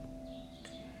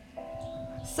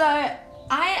So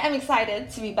I am excited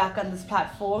to be back on this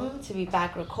platform, to be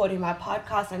back recording my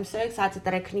podcast. I'm so excited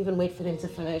that I couldn't even wait for them to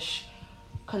finish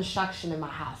construction in my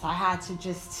house. I had to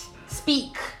just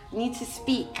need to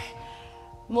speak.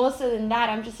 More so than that,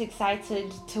 I'm just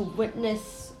excited to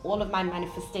witness all of my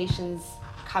manifestations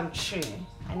come true.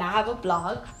 And I have a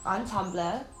blog on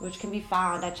Tumblr, which can be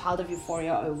found at Child of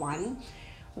Euphoria 01,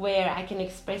 where I can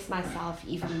express myself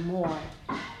even more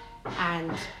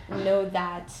and know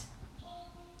that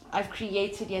I've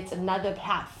created yet another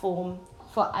platform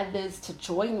for others to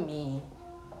join me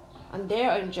on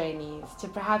their own journeys, to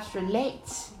perhaps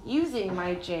relate using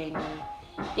my journey.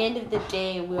 At the end of the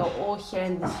day, we are all here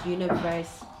in this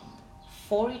universe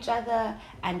for each other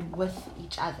and with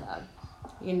each other.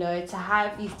 You know, to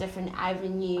have these different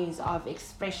avenues of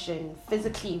expression,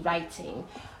 physically writing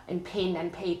in pen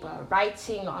and paper,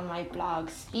 writing on my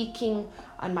blog, speaking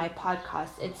on my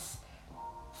podcast, it's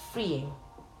freeing.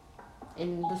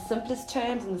 In the simplest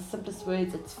terms, in the simplest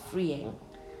words, it's freeing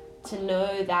to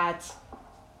know that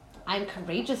I'm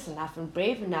courageous enough and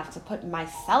brave enough to put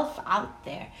myself out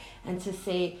there and to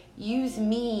say, use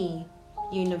me,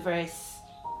 universe,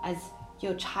 as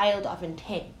your child of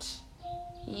intent.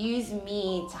 Use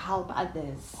me to help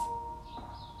others.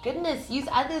 Goodness, use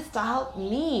others to help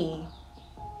me.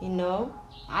 You know,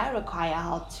 I require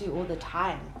help too all the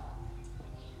time.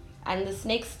 And this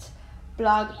next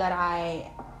blog that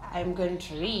I'm going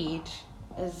to read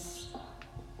is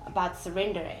about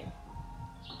surrendering.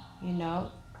 You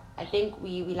know, I think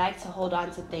we like to hold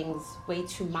on to things way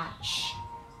too much,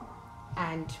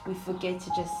 and we forget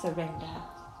to just surrender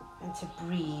and to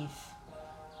breathe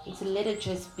and to let it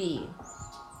just be.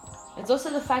 It's also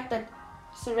the fact that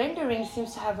surrendering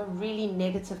seems to have a really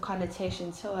negative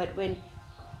connotation to it, when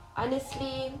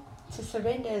honestly, to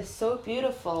surrender is so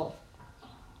beautiful.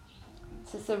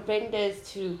 To surrender is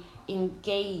to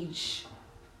engage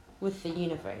with the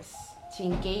universe, to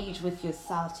engage with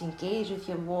yourself, to engage with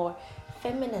your more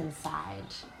feminine side,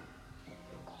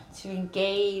 to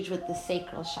engage with the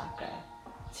sacral chakra,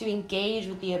 to engage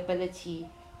with the ability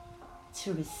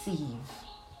to receive.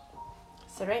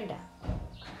 Surrender.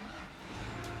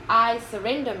 I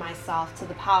surrender myself to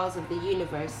the powers of the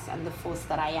universe and the force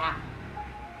that I am.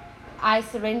 I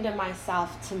surrender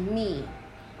myself to me.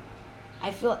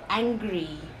 I feel angry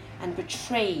and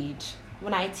betrayed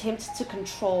when I attempt to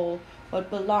control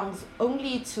what belongs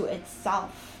only to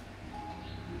itself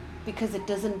because it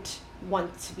doesn't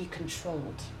want to be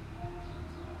controlled.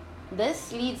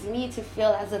 This leads me to feel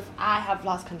as if I have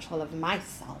lost control of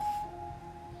myself.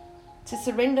 To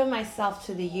surrender myself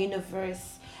to the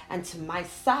universe and to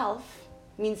myself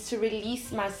means to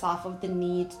release myself of the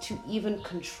need to even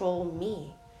control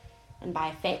me, and by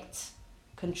effect,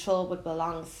 control what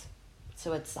belongs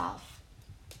to itself.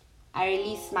 I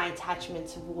release my attachment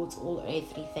towards all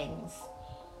earthly things.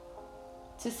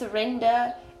 To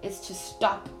surrender is to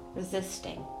stop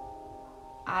resisting.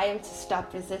 I am to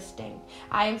stop resisting.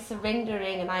 I am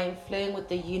surrendering and I am flowing with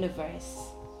the universe.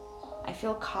 I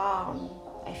feel calm.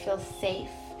 I feel safe.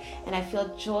 And I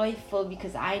feel joyful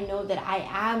because I know that I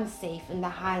am safe in the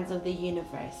hands of the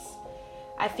universe.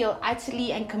 I feel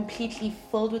utterly and completely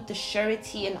filled with the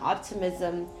surety and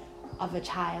optimism of a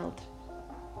child.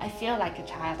 I feel like a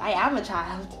child. I am a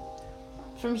child.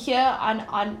 From here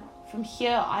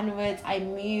onwards, I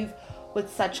move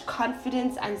with such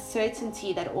confidence and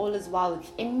certainty that all is well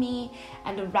within me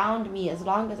and around me as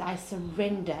long as I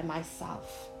surrender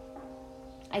myself.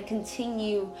 I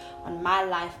continue on my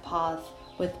life path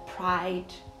with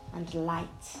pride and light.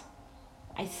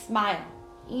 I smile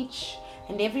each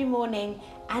and every morning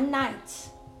and night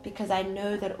because I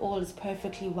know that all is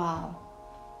perfectly well.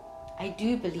 I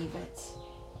do believe it,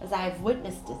 as I have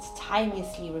witnessed it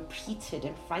timelessly repeated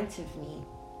in front of me.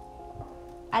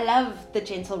 I love the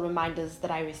gentle reminders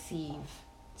that I receive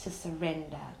to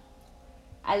surrender.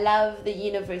 I love the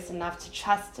universe enough to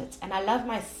trust it, and I love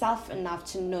myself enough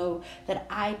to know that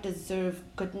I deserve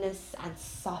goodness and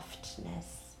softness.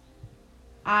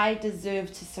 I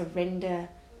deserve to surrender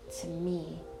to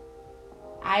me.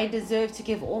 I deserve to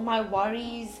give all my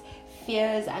worries,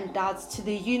 fears, and doubts to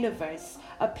the universe,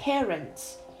 a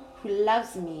parent who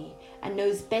loves me and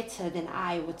knows better than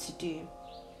I what to do.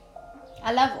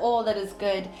 I love all that is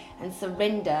good and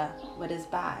surrender what is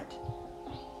bad.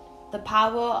 The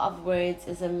power of words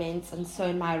is immense, and so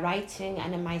in my writing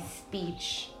and in my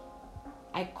speech,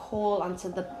 I call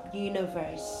unto the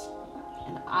universe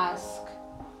and ask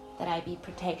that I be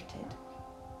protected.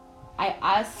 I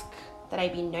ask that I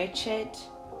be nurtured.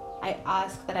 I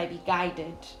ask that I be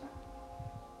guided.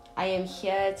 I am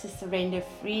here to surrender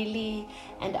freely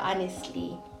and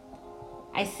honestly.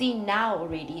 I see now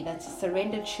already that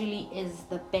surrender truly is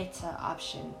the better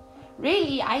option.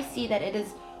 Really, I see that it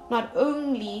is not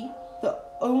only the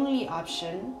only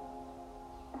option,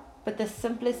 but the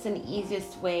simplest and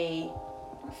easiest way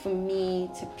for me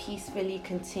to peacefully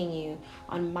continue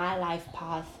on my life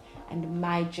path and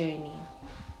my journey.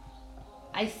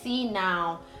 I see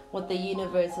now what the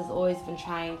universe has always been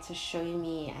trying to show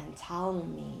me and tell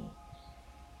me.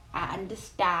 I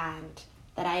understand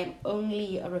that I am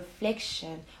only a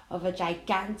reflection of a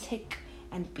gigantic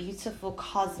and beautiful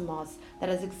cosmos that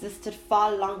has existed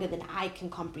far longer than I can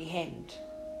comprehend.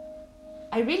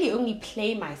 I really only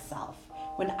play myself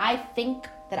when I think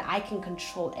that I can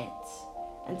control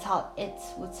it and tell it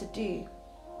what to do.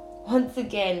 Once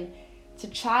again, to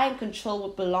try and control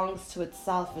what belongs to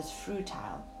itself is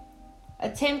futile.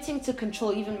 Attempting to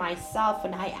control even myself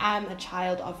when I am a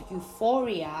child of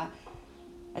euphoria,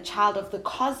 a child of the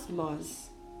cosmos,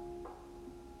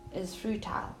 is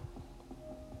futile.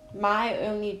 My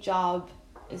only job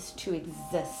is to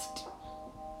exist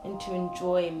and to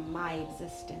enjoy my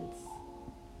existence.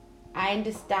 I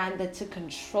understand that to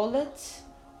control it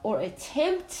or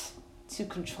attempt to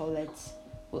control it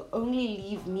will only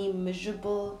leave me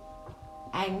miserable,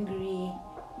 angry,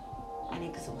 and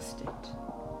exhausted.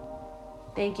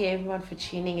 Thank you everyone for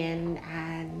tuning in,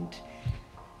 and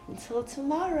until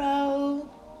tomorrow,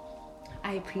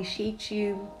 I appreciate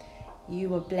you.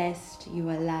 You are blessed, you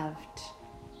are loved,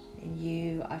 and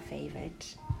you are favored.